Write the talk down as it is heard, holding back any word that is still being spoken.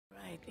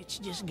It's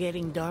just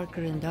getting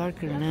darker and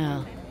darker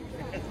now.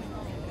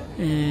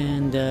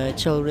 And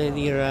it's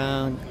already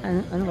around,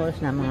 ano oras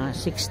na? Mga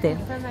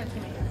 6:10.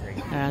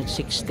 Around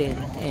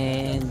 6:10.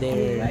 And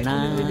they're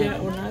not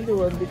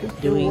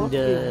doing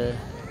the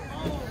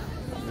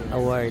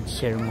award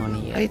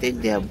ceremony yet. I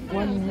think they have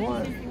one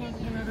more.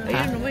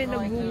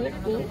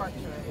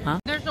 Huh?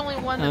 There's only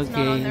one that's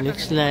not on Okay, there.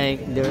 looks like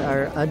there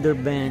are other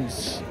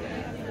bands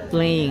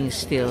playing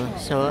still.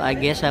 So I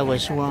guess I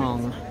was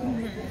wrong.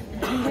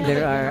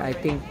 There are, I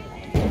think,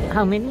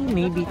 how many?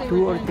 Maybe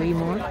 2 or 3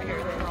 more?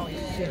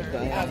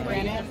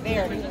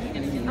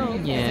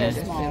 Yeah.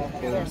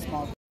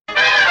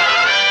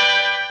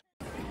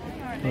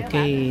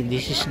 Okay,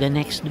 this is the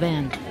next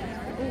band.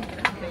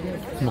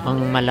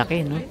 Mukhang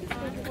malaki, no?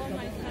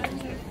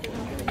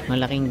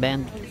 Malaking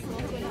band.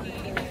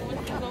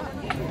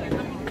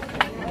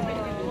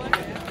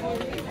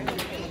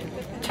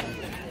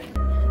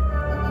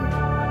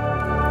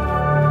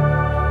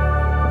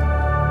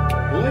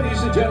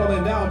 Ladies and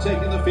gentlemen, now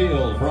taking the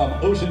field from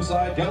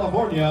Oceanside,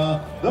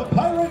 California, the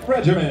Pirate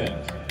Regiment.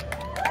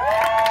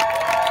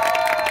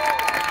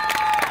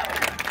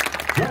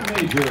 Drum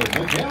Major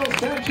Miguel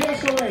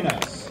Sanchez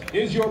Arenas,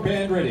 is your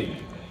band ready?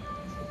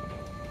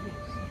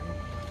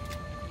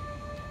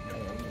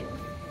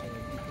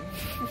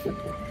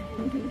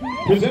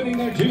 Presenting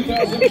their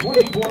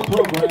 2024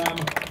 program,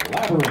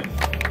 Labyrinth.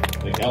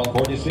 The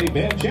California State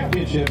Band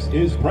Championships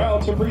is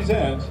proud to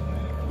present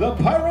the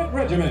Pirate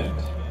Regiment.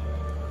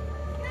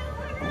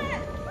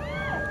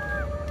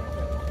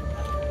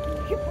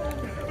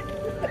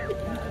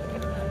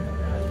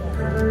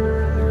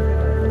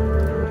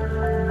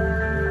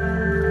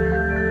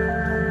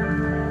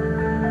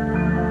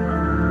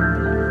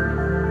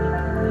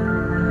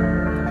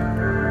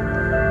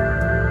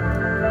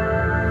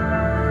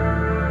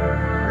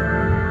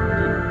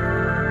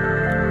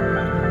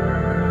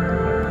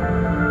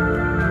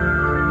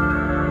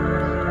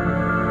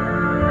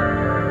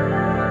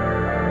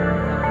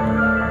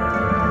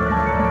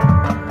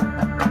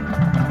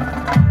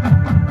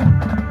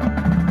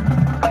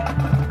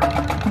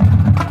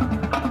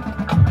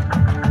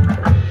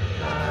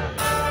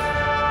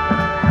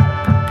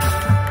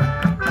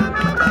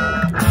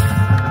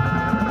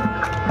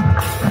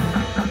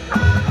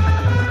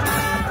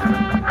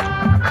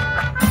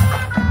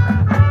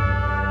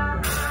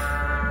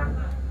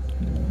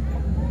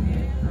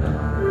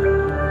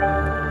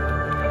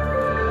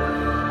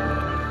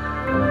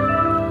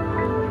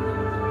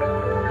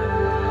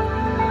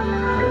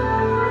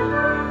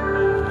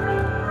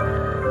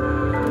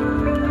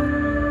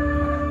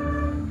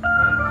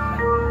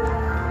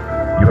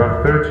 You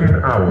have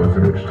 13 hours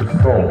in which to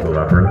solve the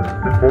labyrinth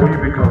before you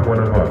become one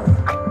of us,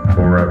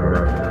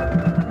 forever.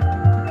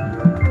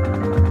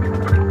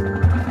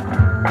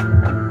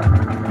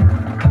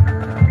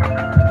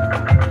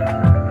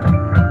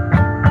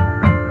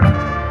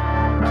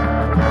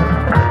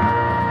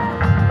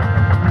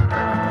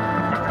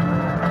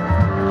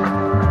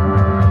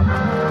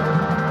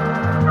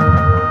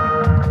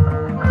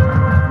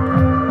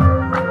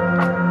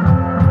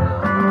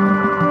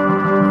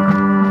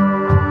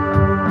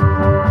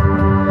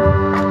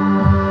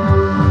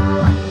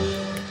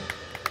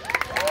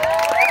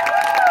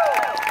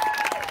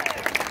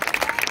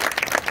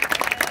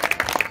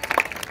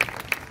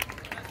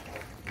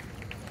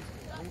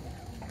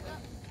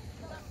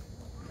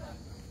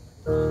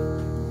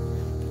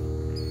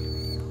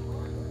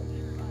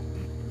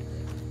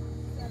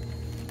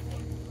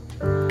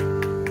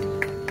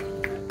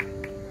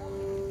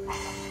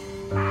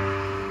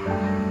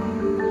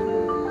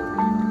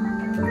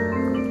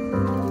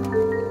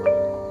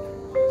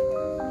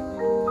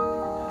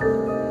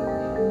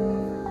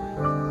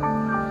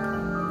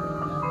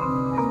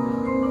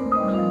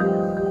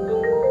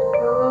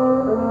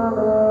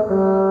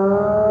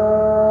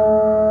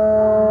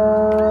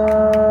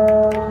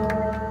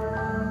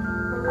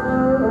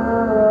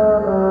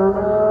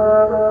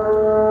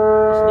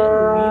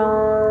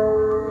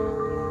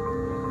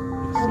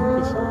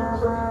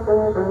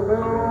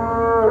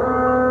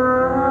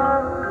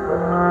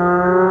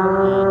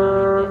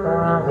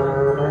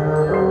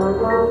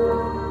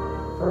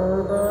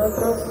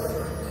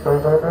 Oh,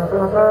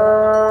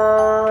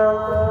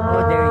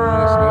 there he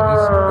is. That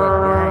is that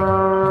guy.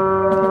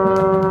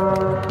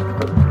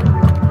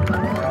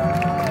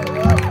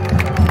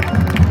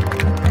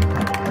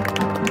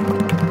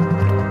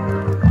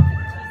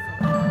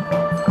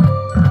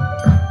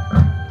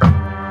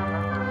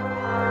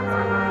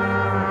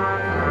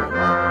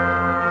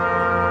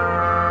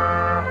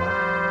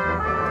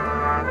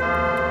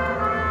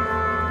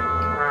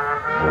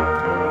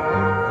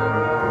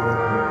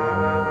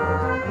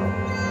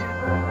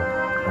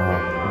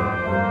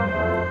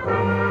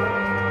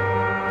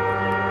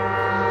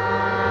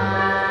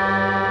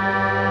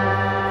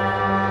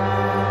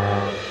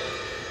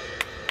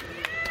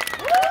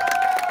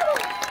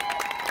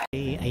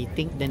 I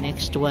think the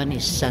next one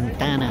is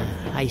Santana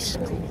High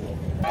School.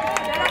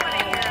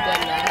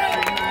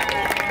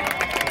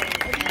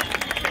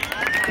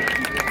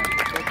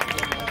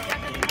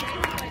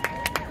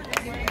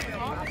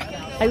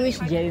 I wish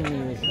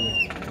Jeremy was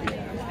here.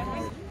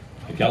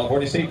 The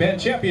California State Band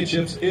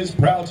Championships is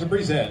proud to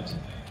present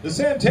the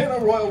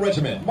Santana Royal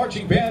Regiment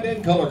Marching Band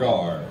and Color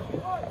Guard.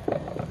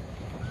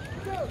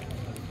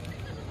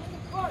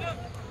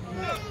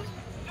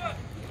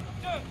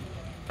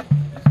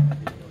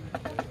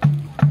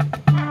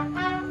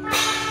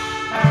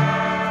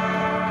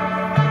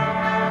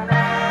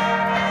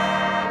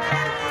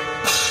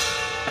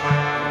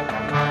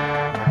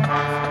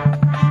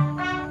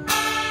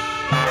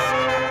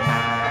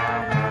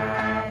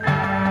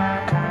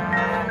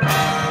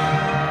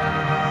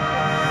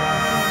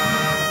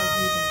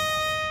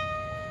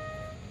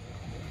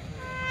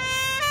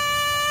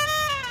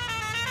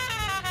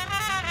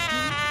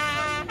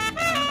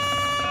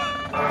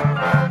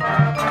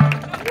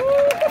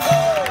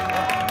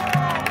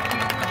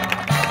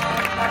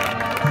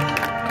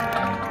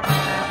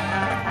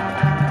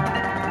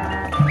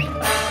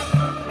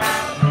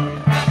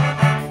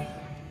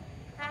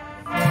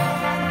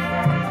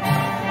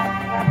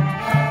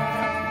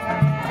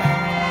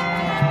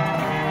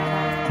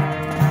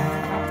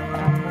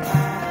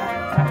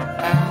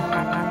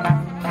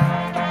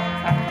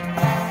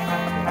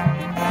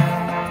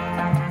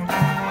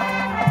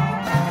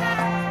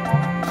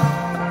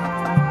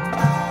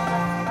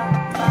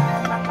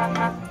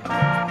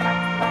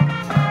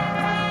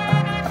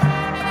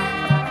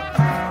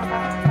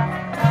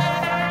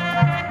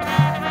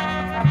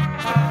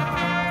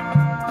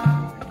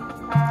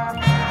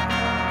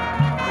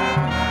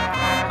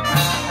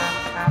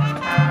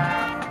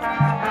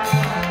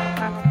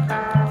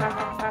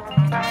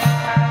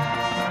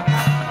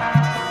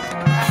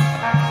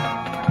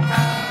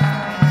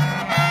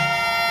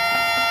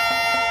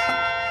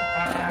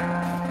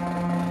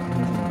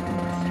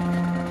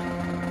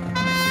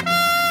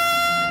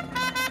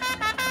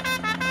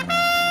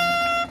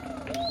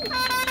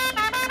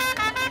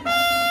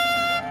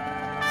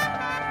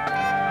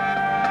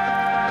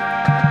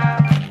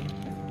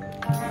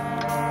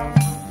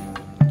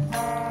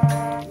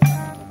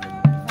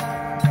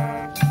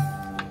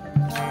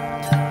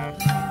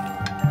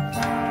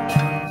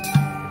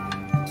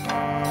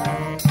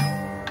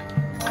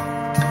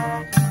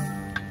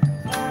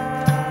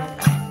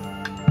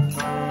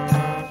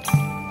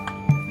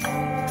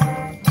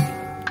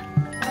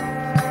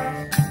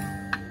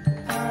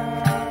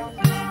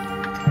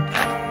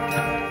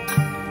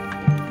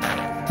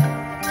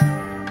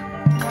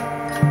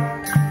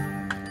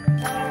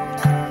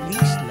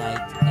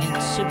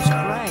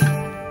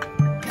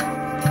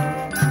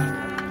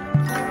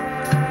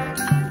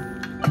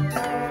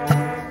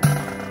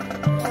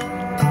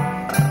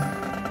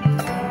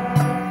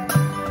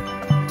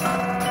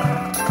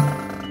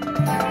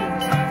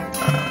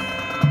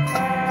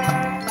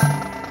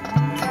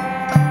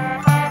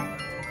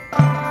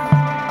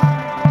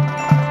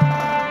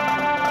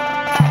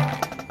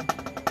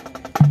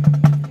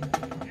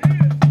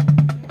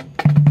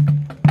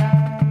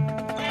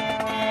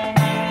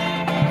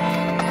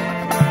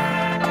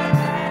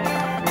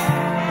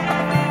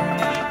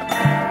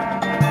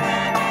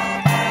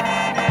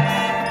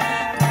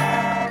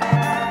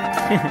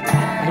 I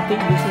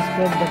think this is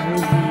from the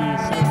movie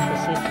South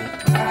Pacific.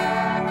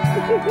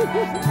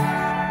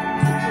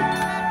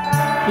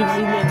 You've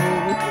seen that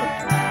movie?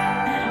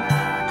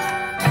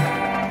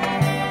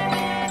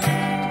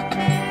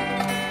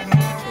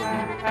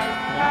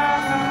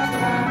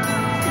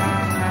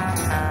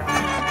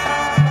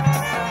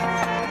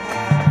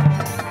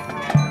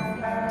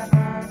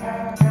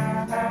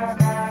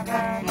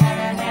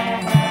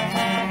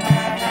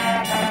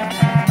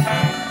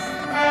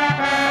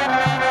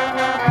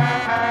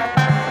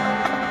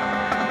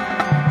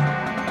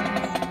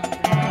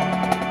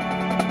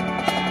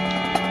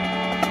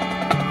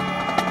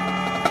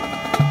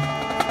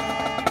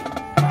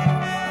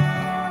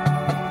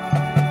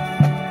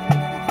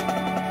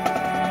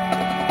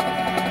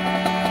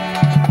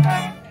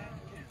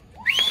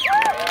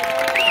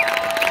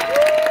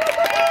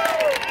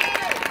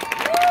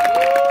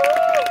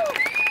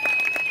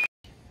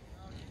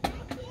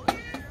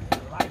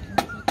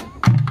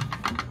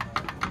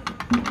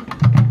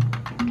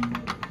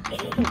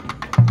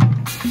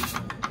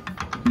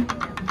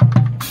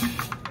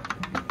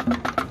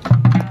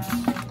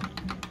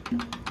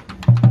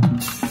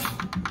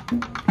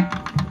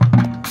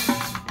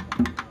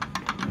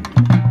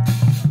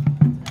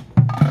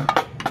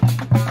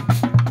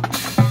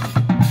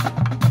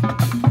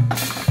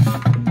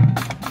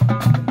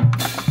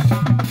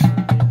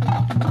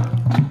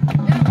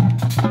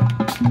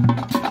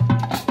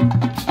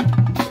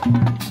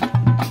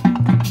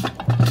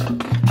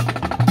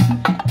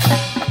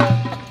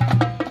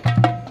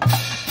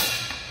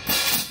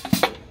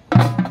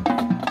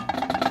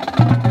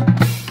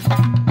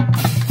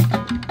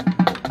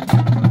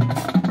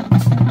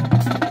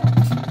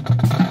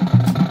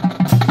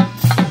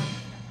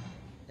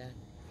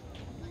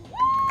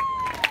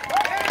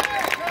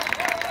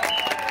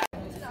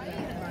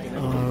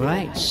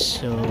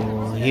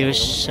 So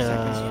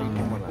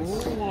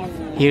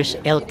here's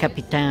El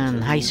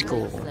Capitan High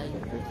School.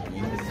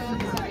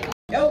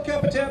 El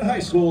Capitan High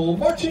School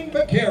Marching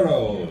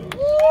Vaqueros.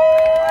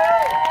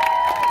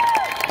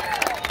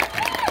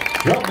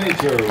 Drum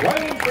Major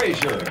Ryan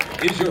Frazier,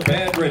 is your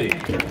band ready?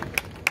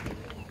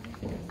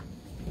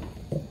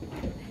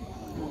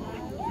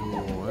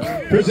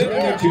 Presenting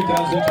their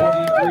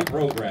 2023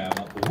 program,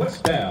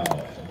 Westbound,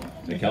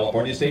 the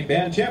California State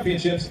Band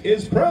Championships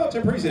is proud to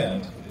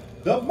present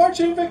the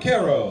Marching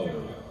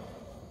Vaqueros.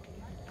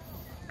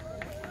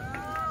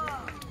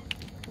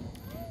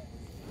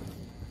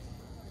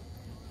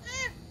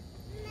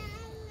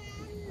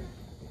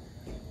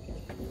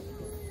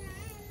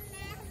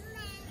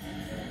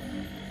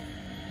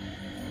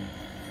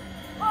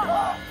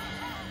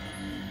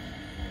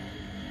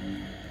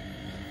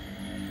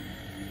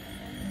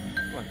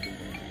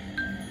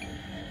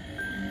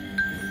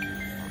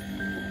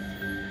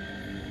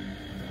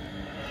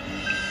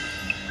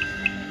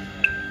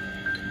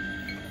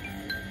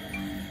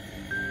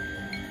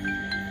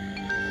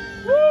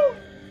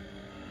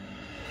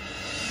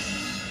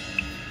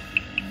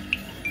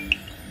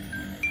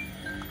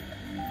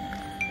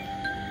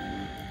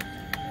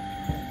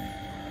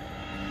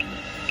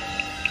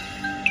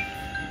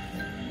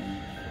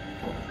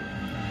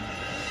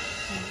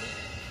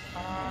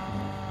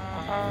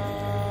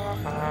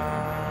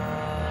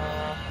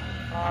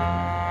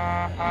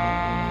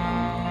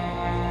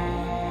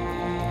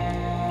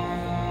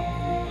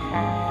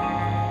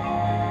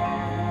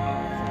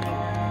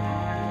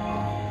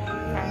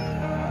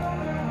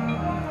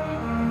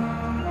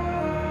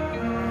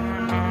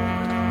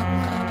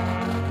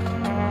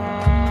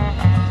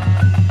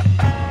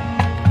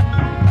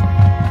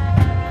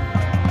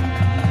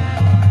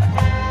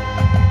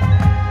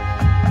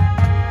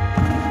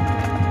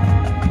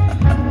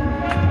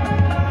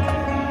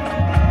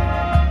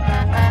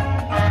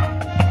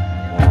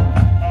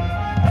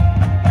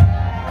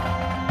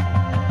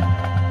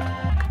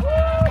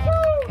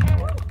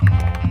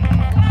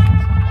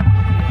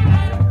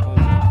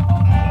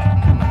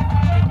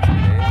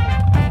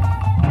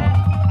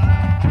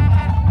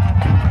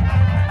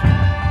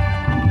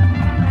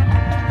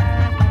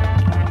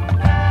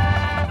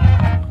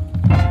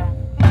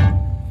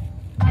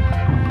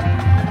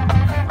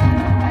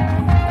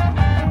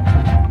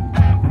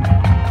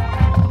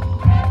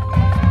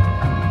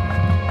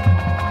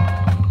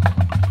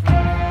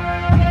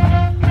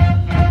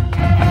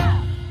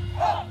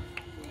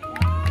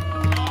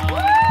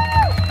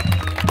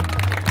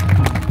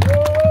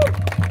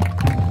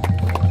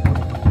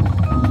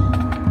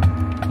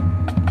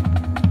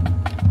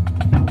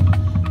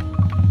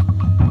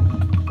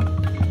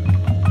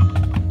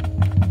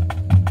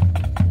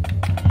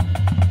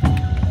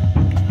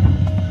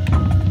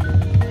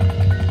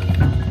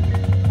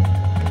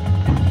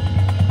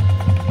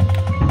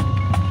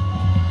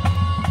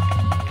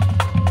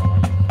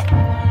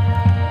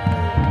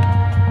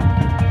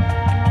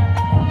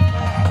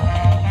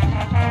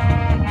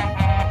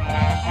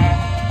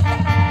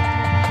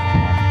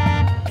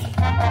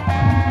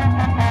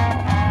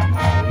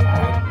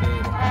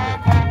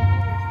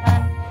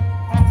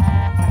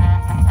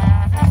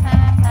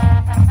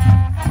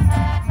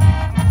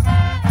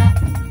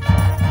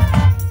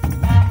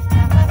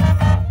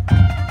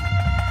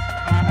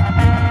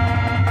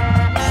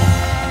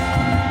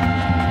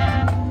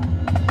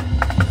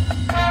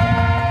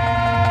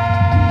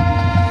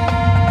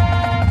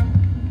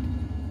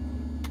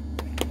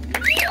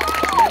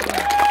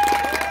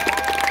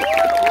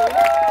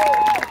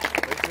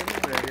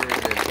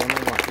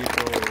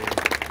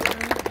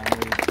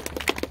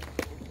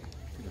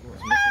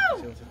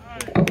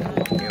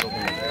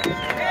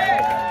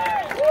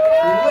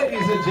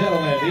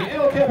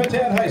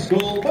 High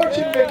School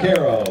Marching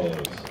Vaqueros.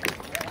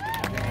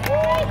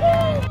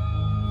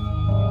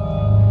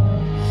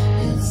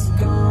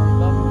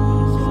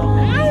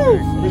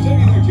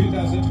 Presenting their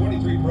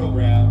 2023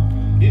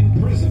 program,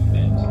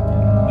 Imprisonment,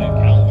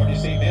 the California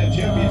State Band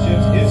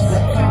Championships is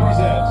proud to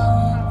present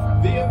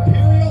the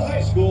Imperial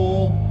High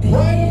School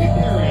Pride of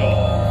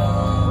Imperial.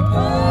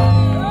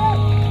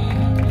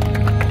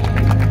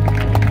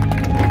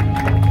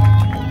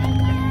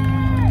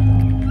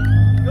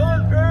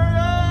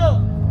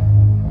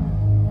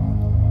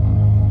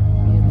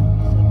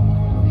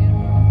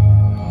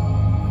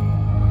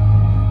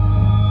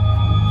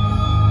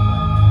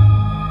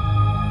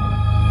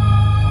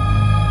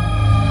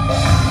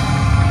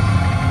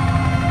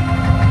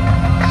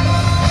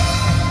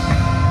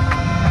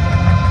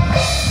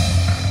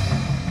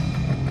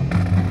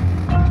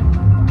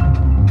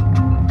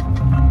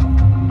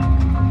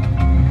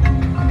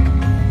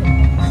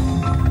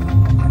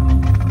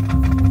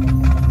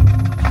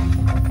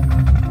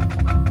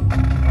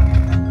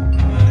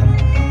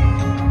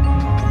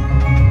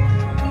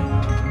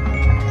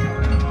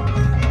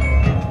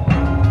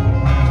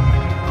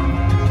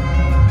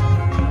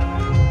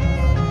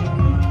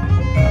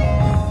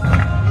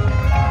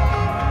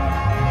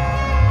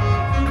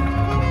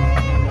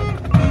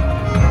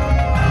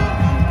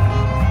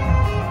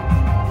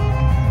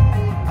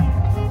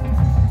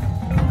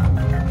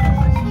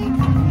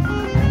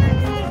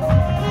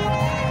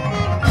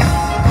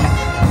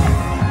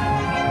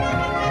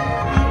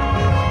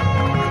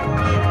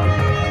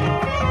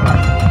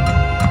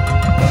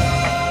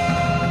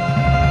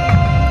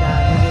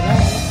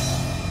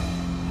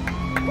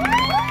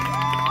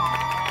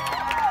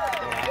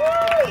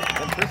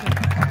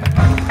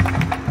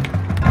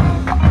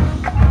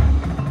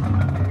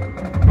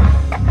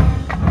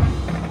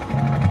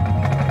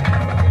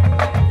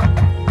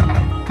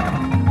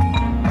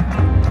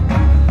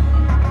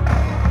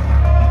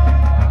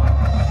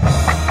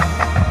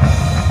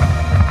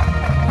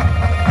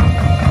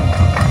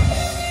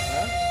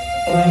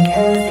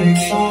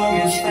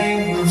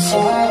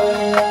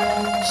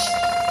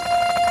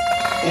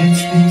 It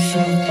speaks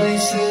of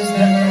places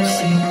never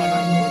seen.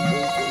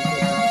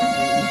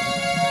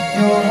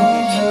 Your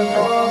home's a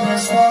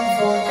promise long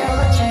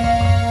forgotten.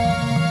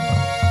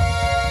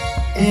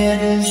 It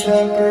is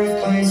the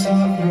birthplace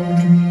of your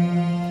dreams.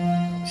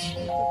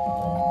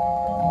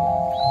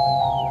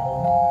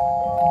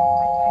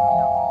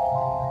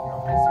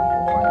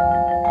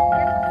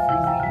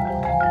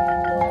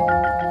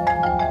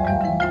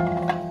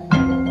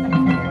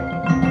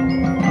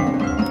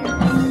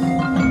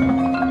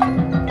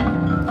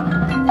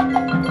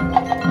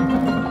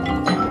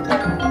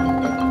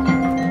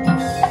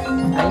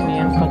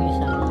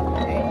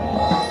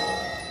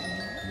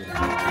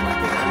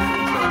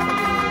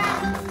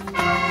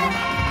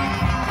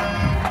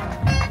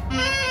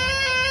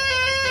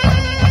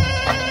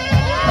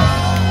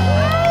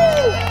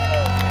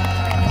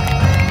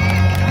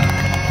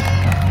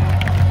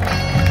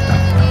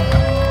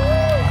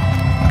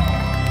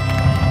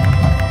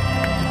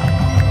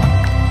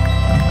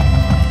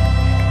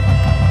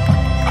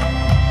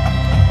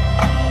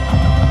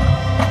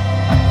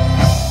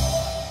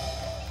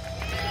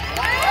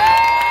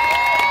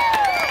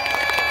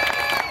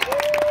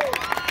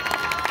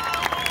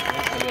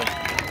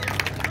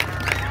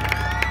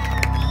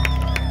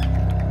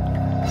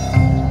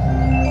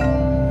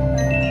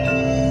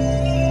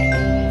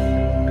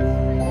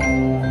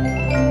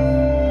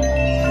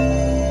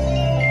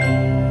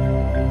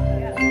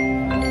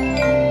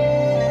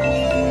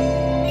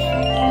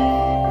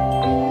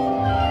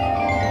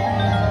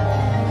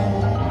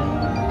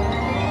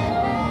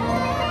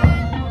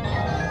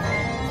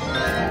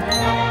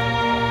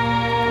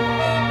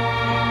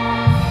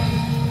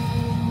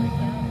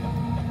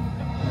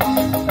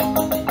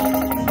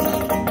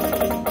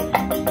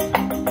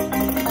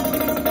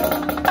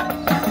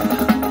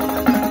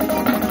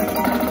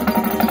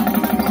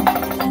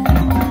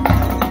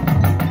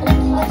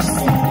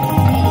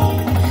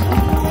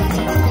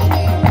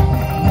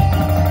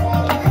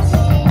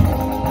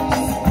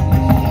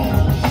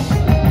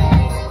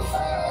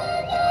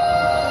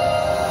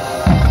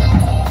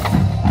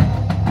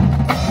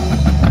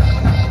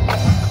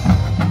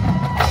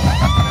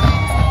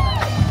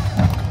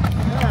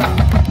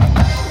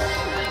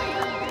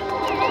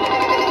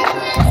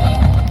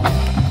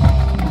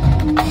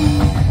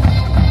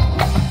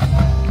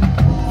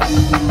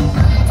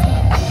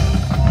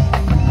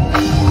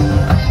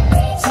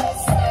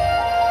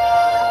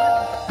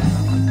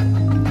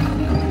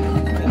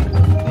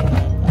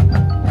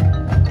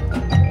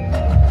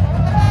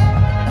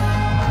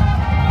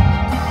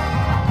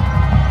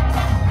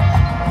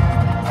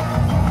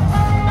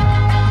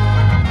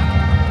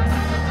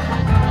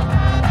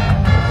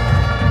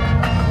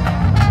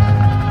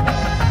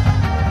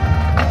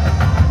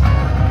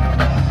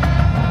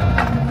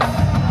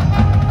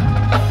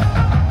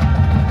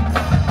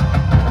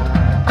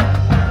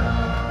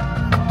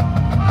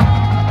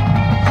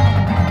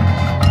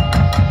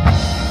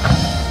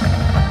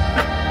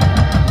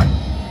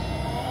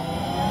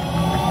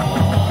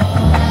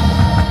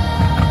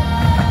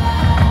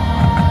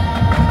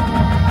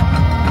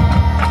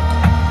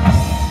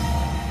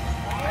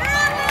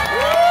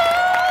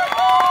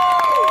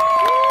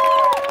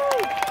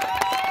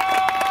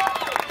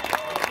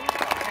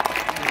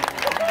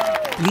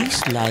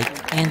 Please like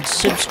and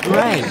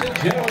subscribe.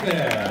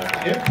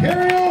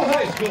 Imperial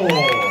High School.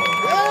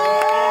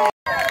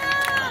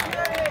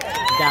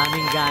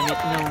 Daming gamit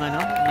nung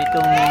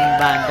nitong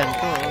bandang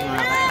to,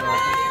 mga katropa.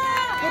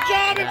 Good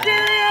job,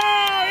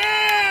 Imperial!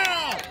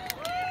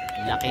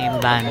 Yeah! Laki yung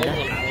banda.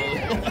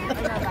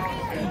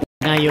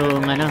 Na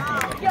yung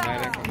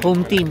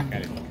home team,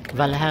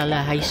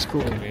 Valhala High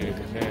School.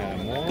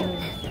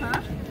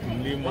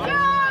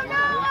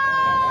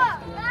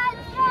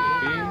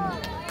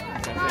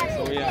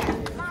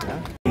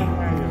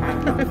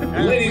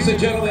 Ladies and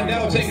gentlemen,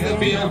 now taking the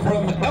field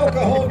from El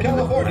Cajon,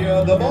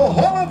 California, the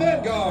Valhala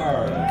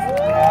Vanguard.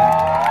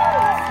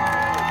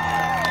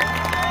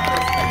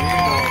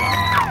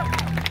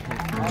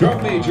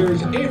 Drum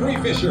majors Avery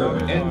Fisher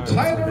and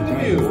Tyler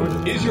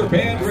Lemieux. Is your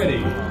band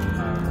ready?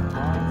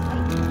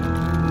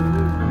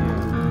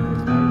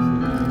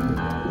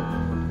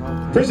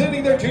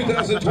 Presenting their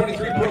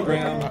 2023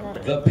 program,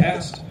 The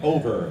Past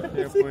Over.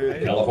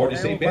 California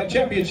State Band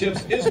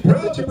Championships is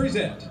proud to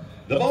present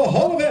the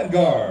Valhala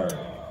Vanguard.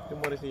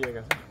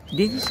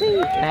 Did you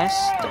say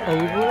passed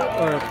over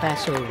or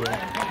Passover?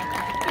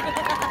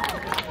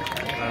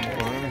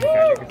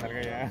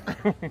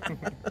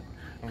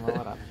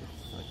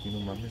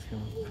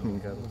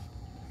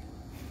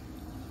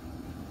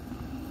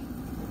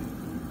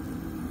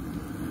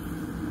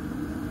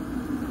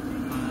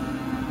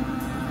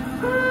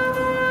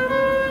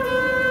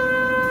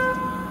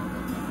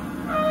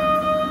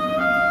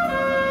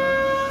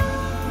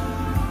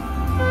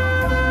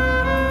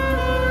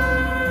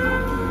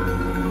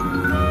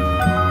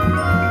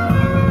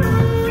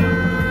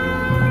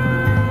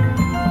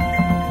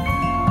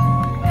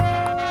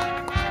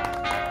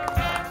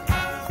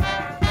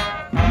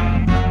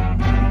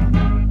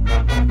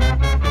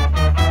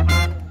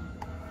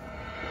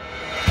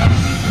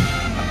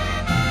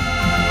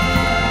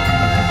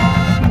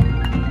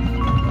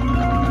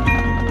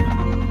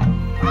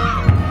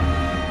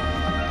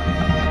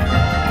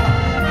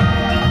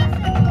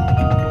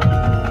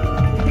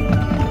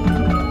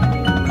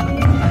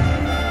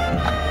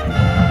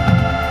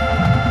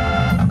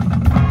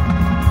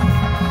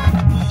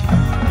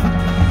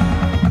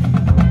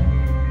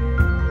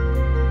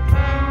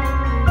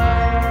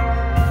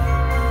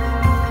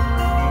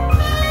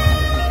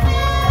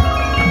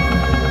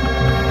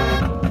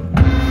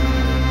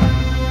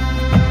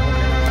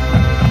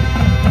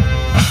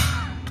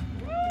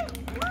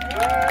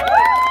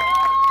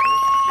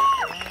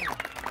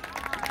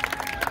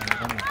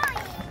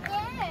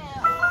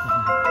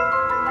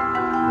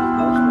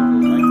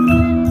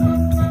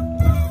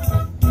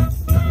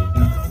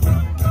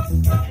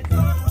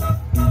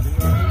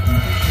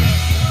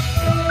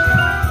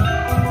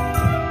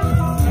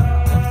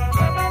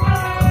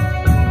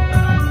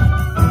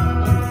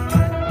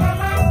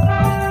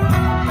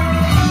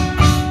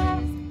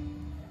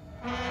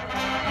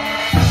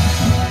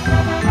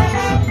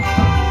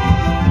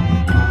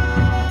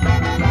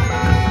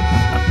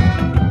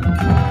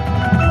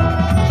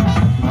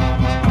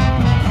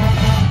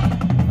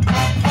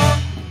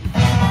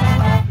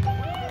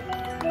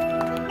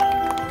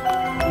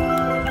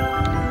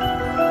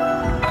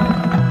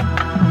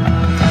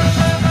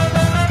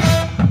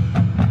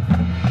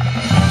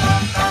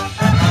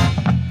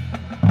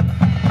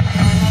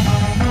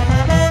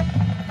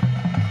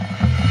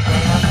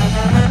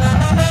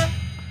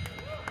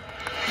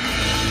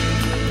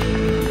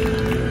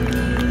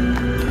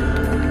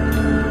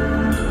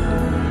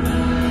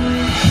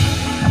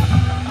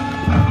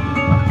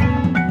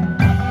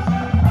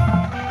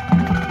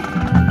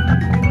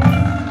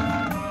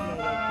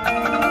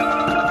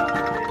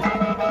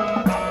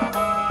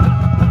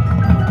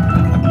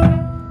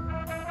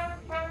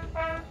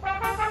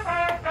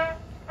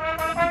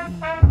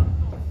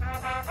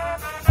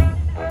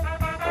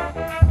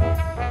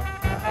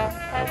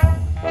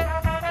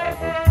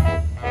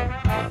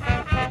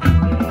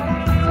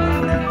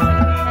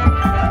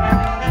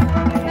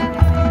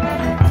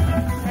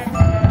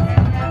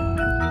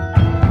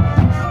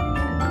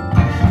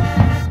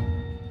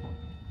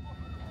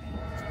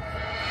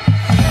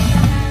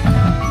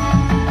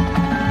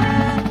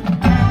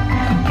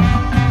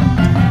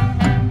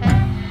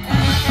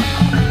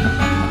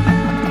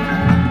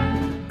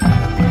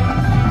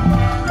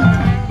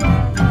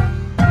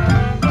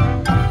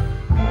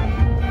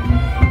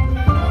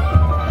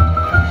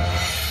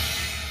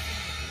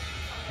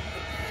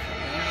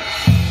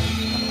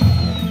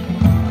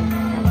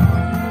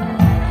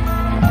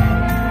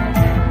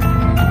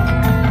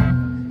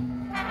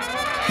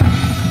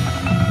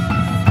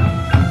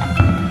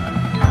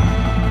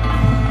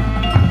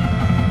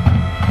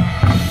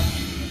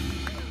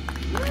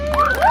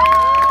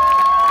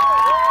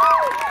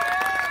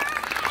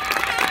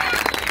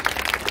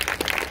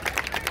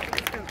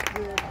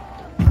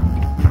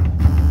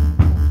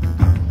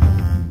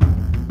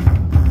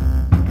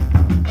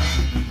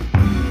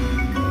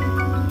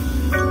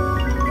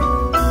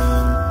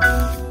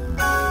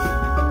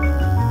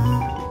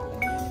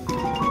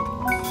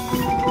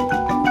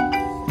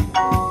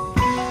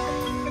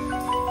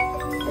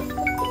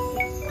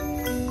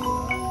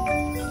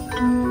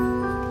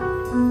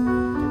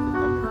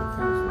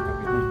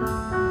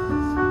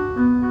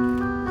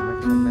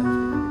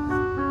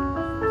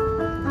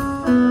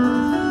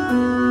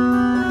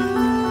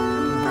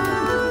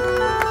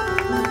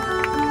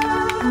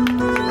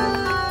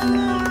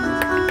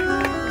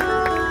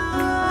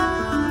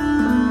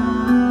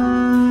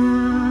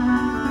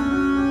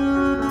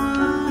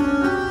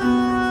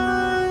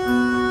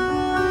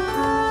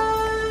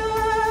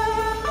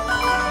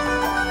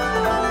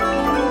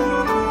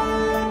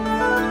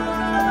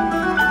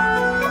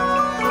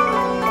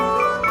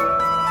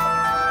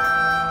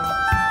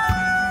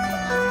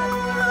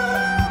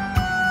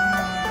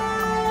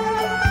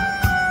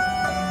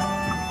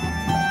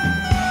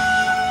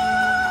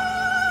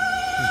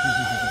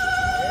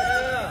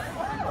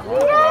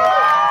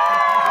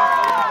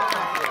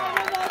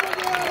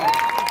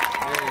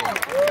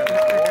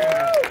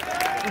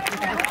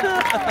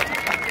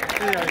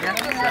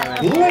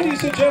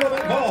 Ladies and gentlemen,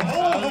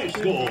 Valhala High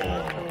School.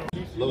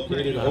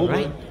 Located over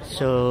Alright,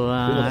 so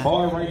to the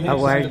far right-hand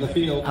side of the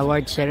field.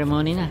 award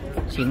ceremony na.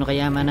 Sino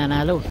kaya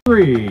mananalo?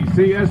 3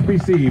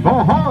 CSBC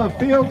Valhalla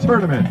Field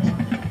Tournament.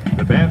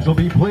 The bands will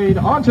be played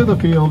onto the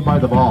field by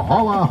the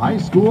Valhalla High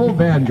School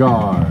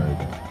Vanguard.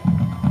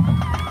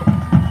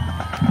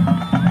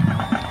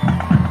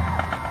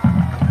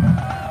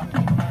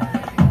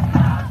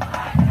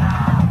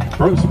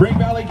 From Spring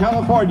Valley,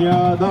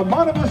 California, the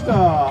Monte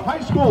Vista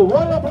High School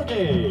Royal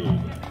Brigade.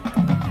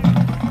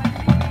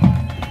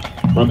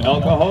 From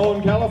El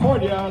Cajon,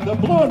 California, the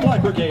Blue and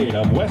Black Brigade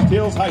of West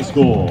Hills High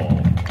School.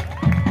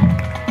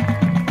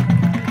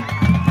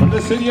 From the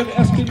city of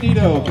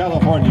Escondido,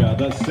 California,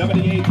 the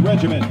 78th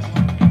Regiment.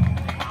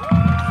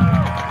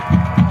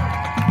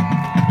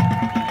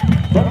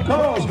 From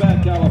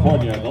Carlsbad,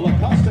 California, the La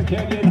Costa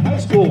Canyon High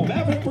School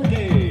Maverick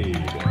Brigade.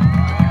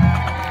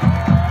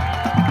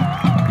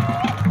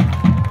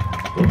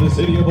 From the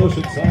city of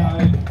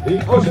Oceanside, the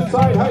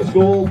Oceanside High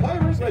School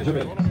Pirates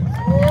Regiment.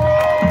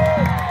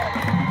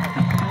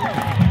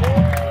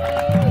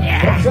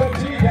 From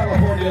Santee,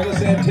 California, the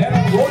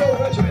Santana Royal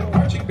Regiment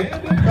Marching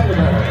Band and Color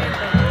Guard.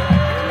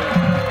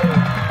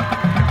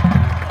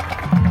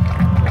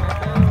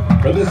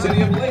 From the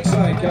city of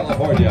Lakeside,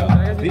 California,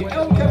 the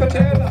El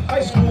Capitan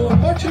High School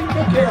Marching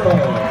Vaquero.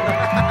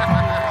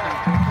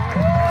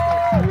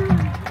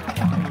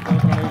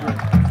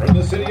 From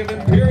the city of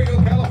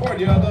Imperial,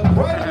 California, the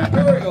Pride of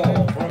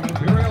Imperial from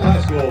Imperial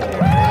High School.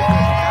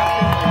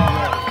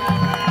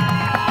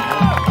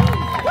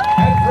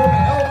 And from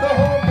El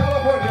Cajon,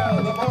 California,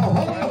 the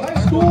Valhalla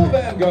High School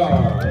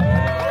Vanguard.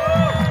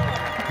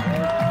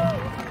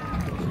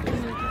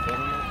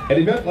 An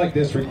event like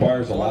this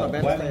requires a lot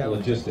of planning and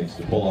logistics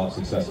to pull off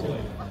successfully.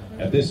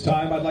 At this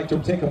time, I'd like to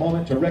take a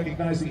moment to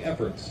recognize the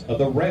efforts of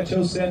the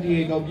Rancho San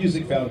Diego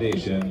Music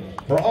Foundation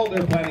for all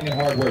their planning and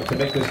hard work to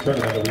make this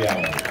tournament a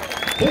reality.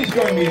 Please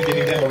join me in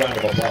giving them a round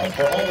of applause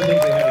for all the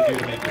things they had to do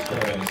to make this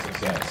tournament a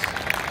success.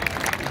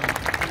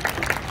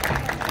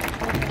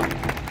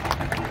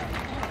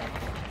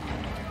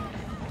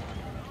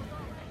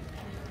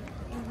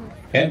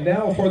 And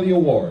now for the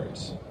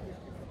awards.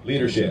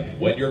 Leadership,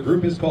 when your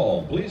group is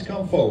called, please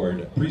come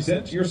forward,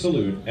 present your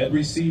salute, and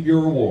receive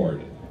your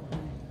award.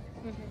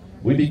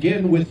 We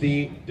begin with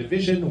the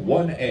Division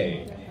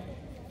 1A.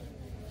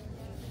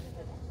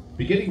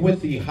 Beginning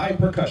with the high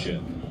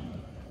percussion.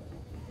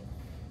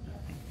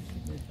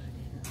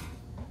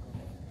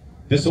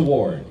 This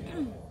award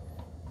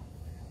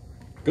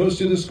goes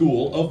to the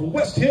school of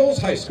West Hills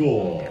High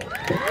School.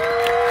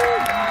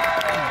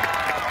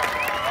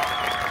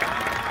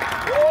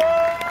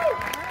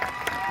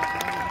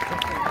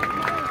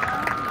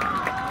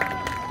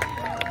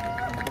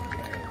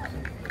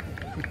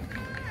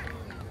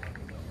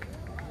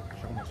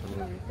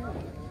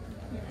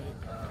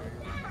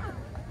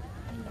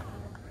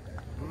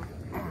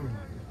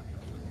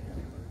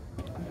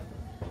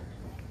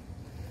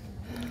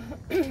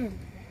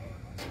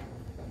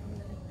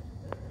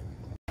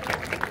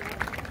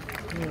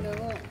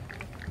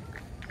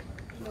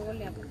 Luego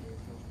le hablo.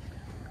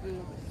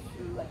 Bueno.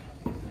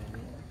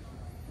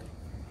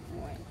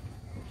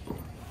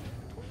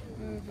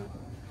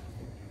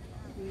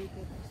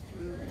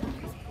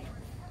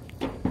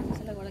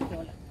 Se la guarda que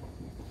hola.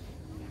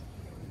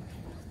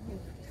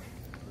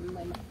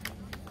 Bye, ma.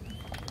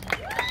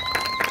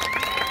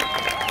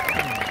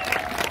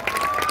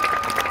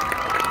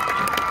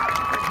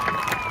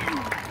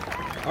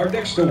 Our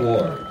next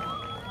award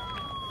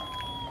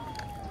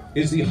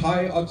is the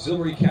High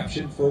Auxiliary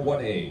Caption for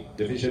 1A,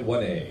 Division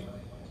 1A.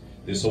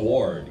 This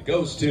award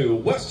goes to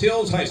West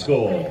Hills High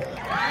School.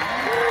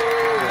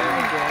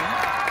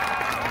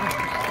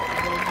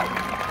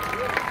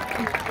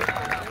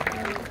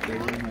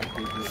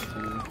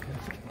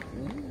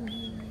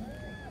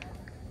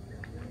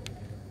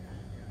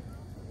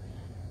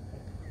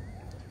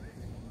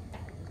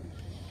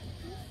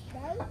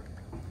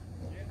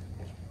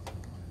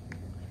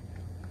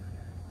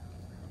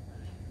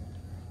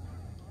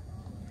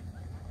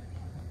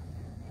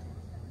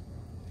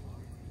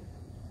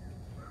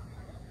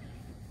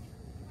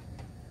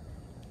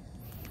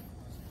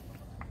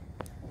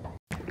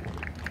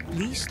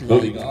 Please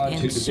Moving like on to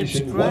and Division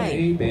subscribe.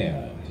 1A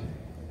band.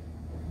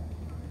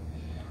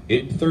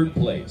 In third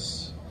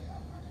place,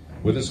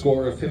 with a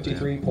score of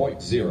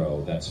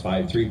 53.0, that's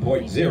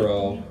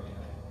 53.0,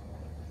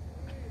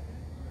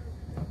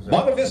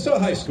 Monte Vista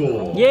High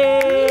School.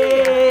 Yay!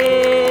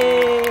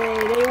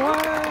 They won!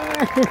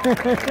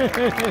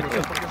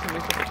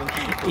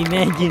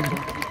 Imagine.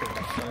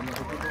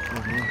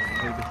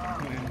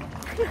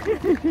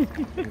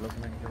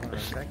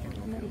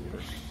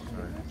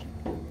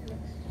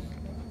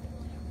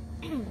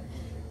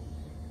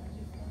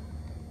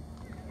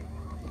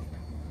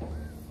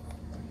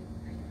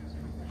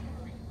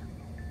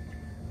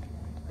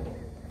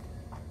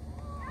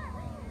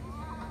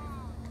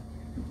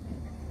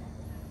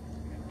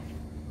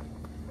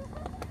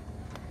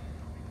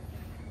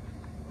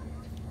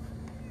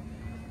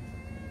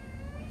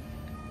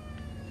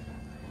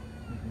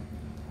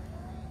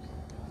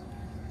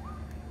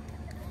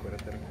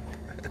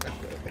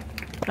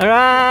 All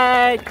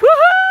right. Woohoo!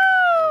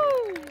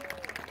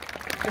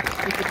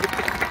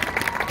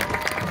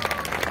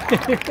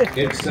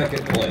 In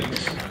second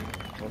place,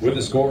 with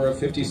a score of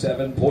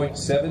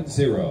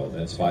 57.70,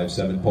 that's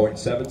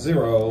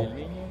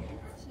 57.70,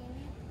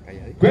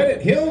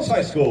 Granite Hills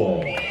High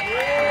School.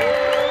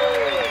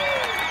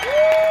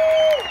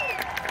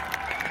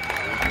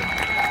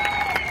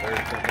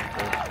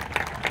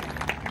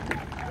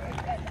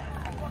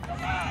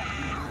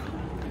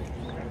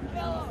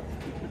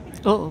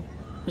 Oh,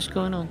 what's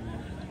going on?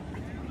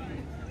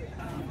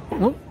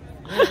 Oh.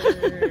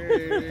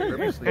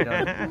 Purposely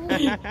done.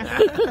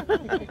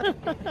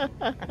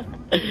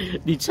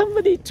 Did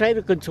somebody try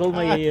to control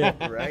my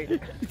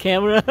Right?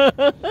 camera?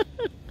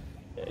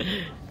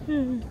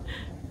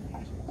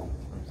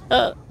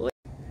 Oh, wait.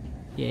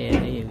 Yeah,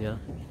 there you go.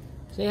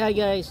 Say hi,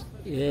 guys.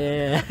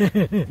 Yeah.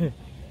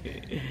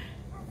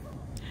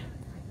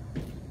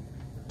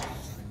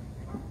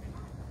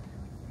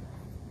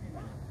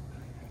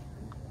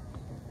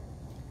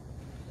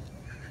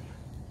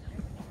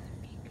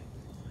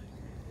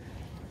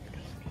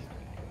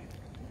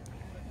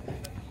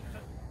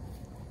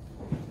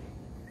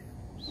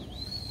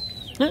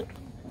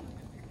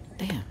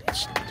 Damn,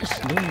 it's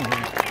just moving.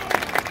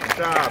 Good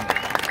job.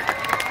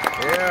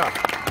 Yeah.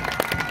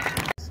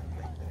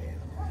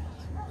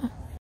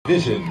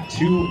 Division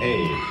 2A.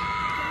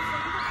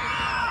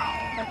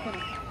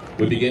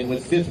 We begin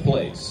with 5th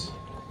place.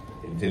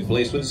 In 5th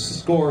place with a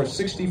score of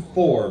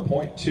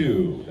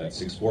 64.2.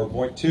 That's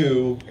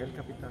 64.2.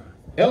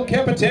 El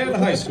Capitan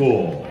High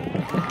School.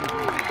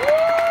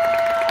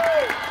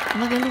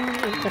 Magaling ang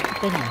El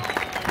Capitan.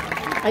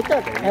 I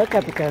thought El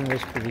Capitan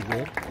was pretty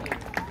good.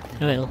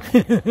 Well.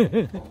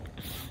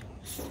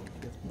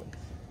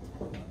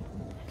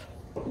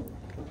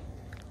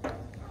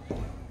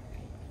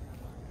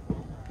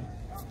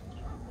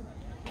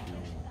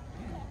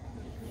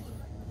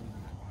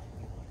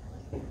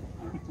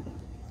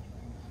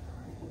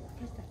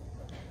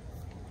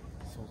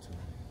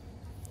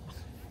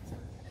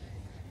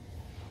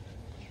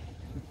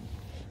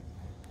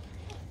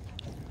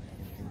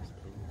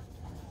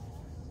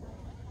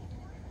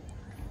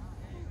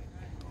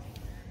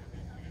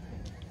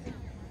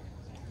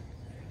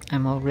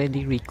 I'm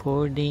already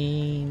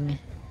recording.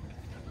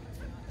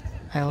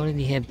 I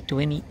already have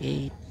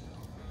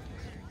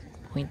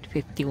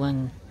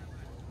 28.51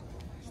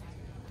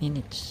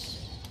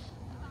 minutes.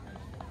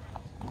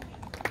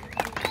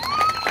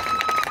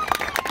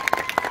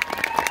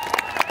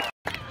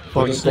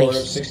 With a score of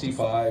Place.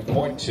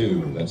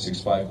 65.2. That's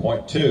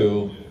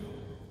 65.2.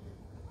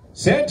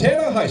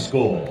 Santana High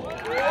School.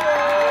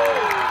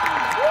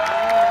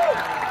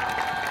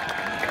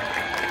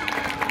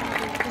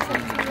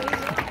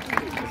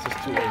 This is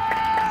too late.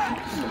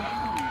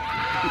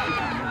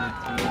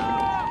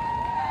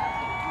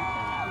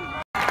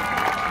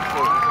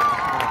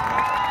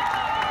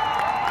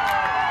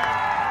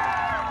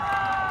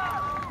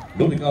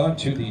 Moving on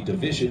to the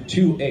Division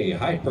 2A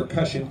High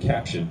Percussion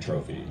Caption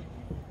Trophy.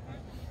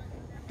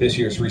 This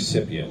year's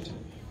recipient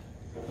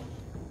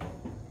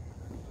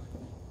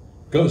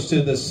goes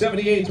to the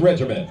 78th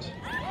Regiment.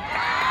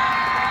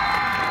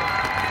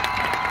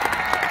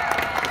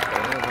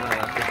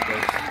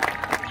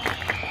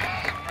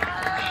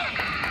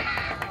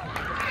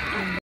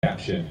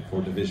 Caption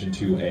for Division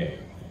 2A.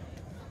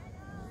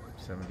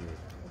 78.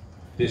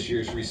 This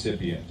year's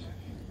recipient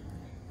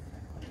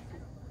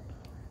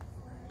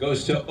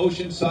goes to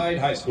Oceanside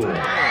High School.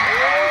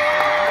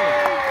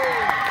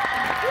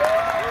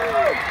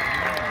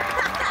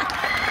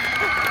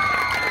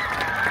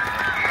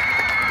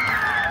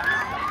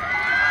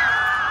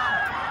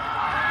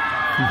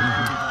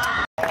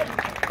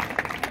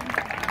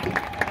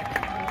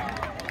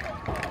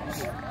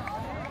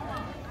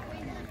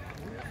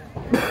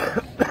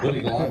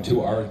 Moving on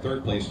to our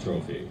 3rd place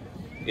trophy.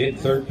 In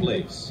 3rd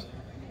place,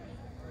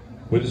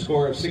 with a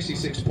score of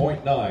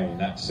 66.9,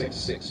 that's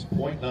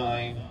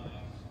 66.9,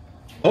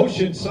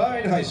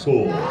 Oceanside High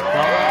School.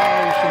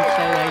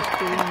 Oceanside High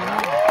School.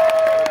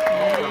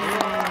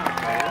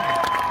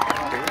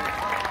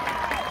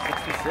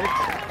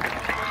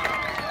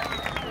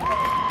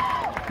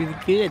 66. Pretty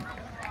good.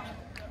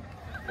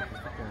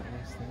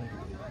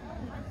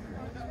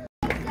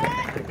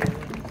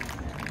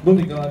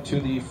 Moving on to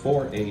the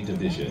 4A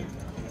division.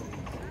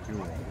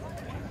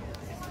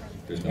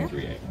 There's no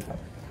 3A.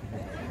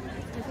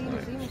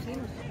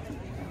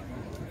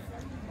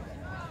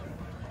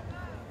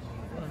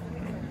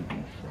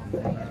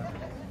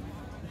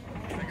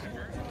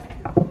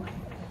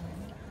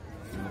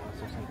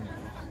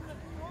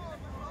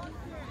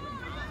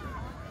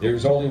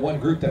 There's only one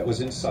group that was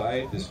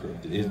inside this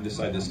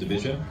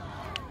division.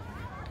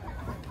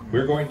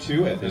 We're going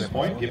to, at this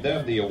point, give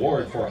them the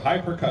award for high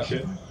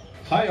percussion,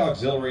 high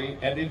auxiliary,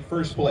 and in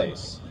 1st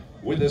place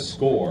with a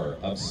score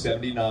of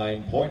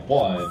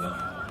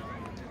 79.1.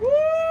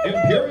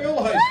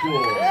 Imperial High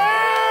School.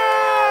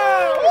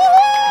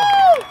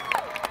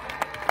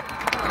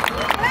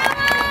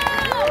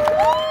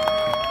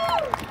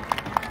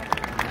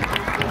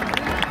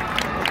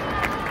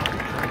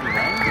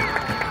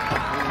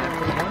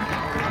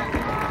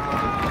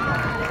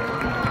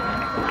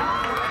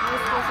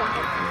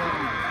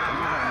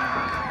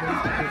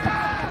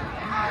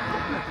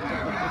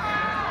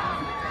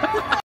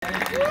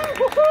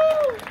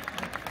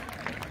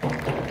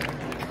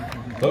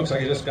 Folks,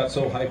 I just got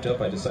so hyped up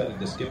I decided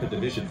to skip a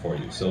division for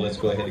you. So let's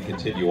go ahead and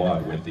continue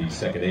on with the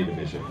second A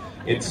division.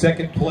 In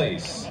second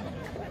place,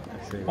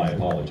 my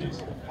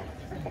apologies.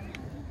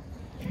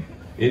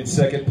 In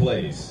second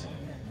place,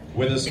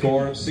 with a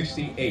score of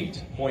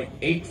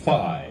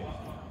 68.85,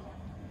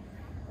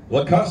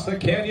 La Costa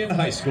Canyon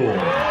High School.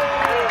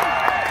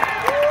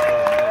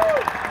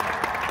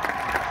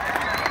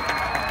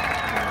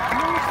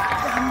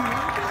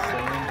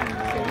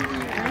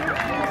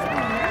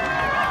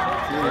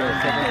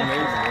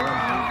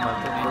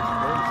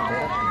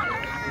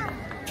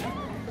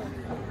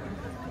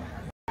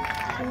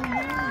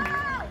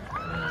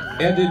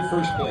 And in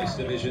first place,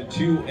 Division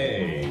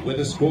 2A, with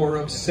a score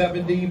of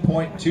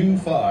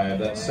 70.25,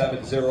 that's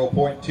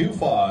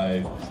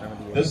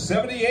 70.25, the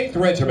 78th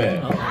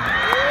Regiment.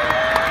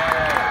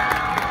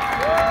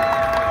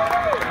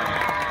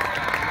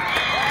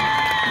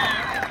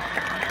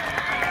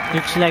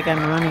 Looks like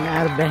I'm running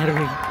out of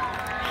battery.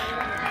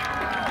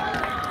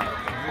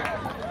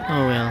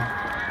 Oh well.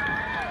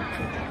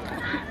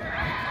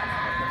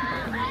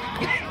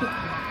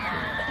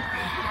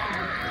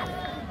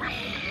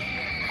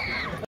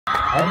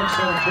 Our next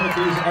set of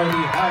trophies are the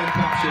high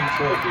caption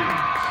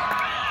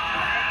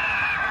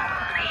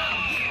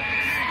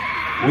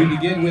trophies. We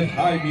begin with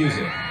high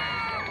music.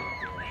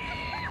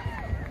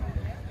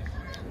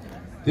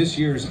 This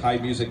year's high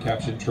music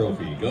caption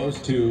trophy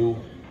goes to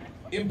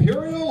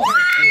Imperial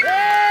High School.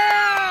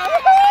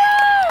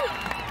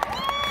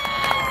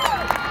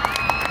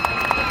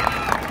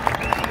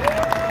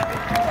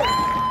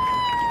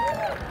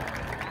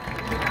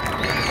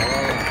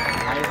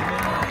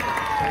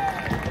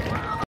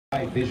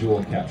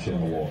 Visual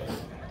Caption Award.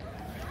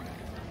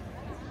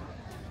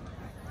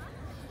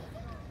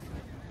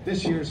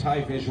 This year's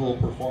High Visual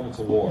Performance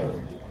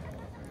Award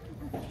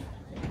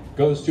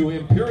goes to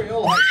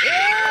Imperial High School.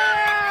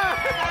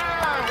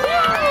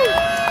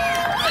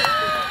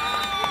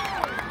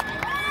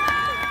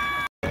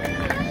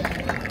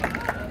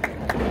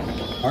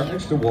 Our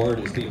next award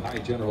is the High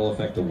General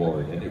Effect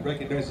Award, and it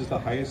recognizes the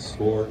highest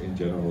score in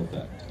general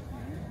effect.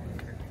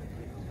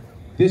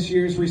 This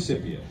year's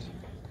recipient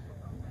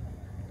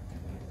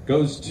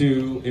goes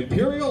to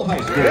Imperial High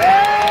School.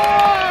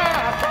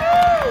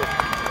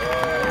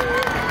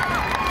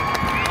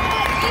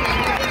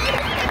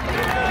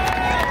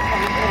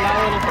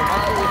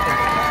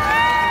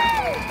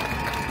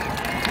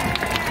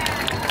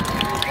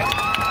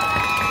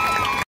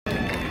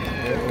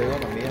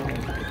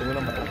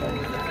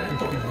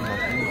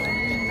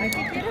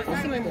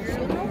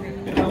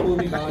 And now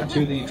moving on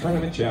to the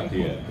tournament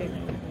champion,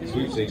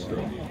 sweepstakes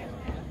trophy.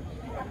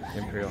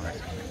 Imperial High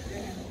School.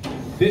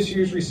 This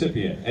year's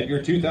recipient and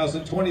your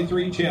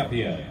 2023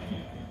 champion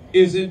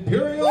is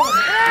Imperial.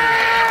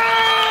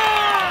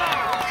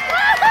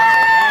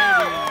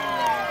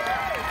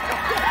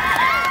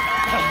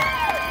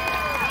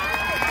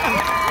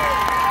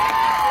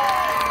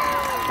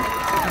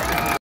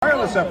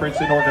 Tireless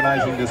efforts in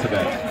organizing this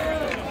event.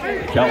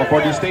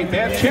 California State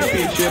Band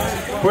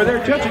Championships for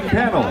their judging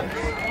panels.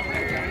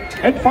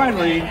 And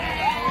finally,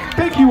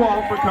 thank you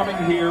all for coming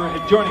here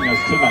and joining us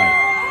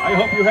tonight. I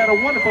hope you had a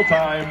wonderful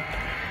time.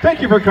 Thank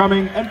you for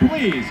coming, and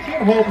please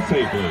get home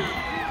safely.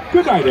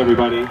 Good night,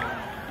 everybody. We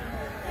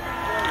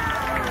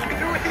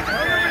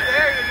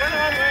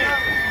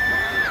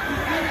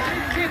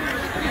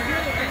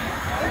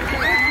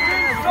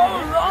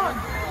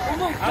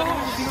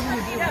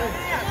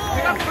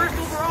got first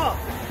overall.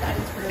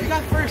 We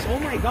got first. Oh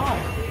my god.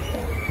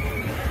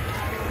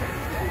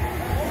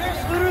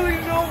 There's literally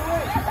no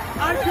way.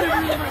 I could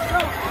have been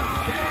myself.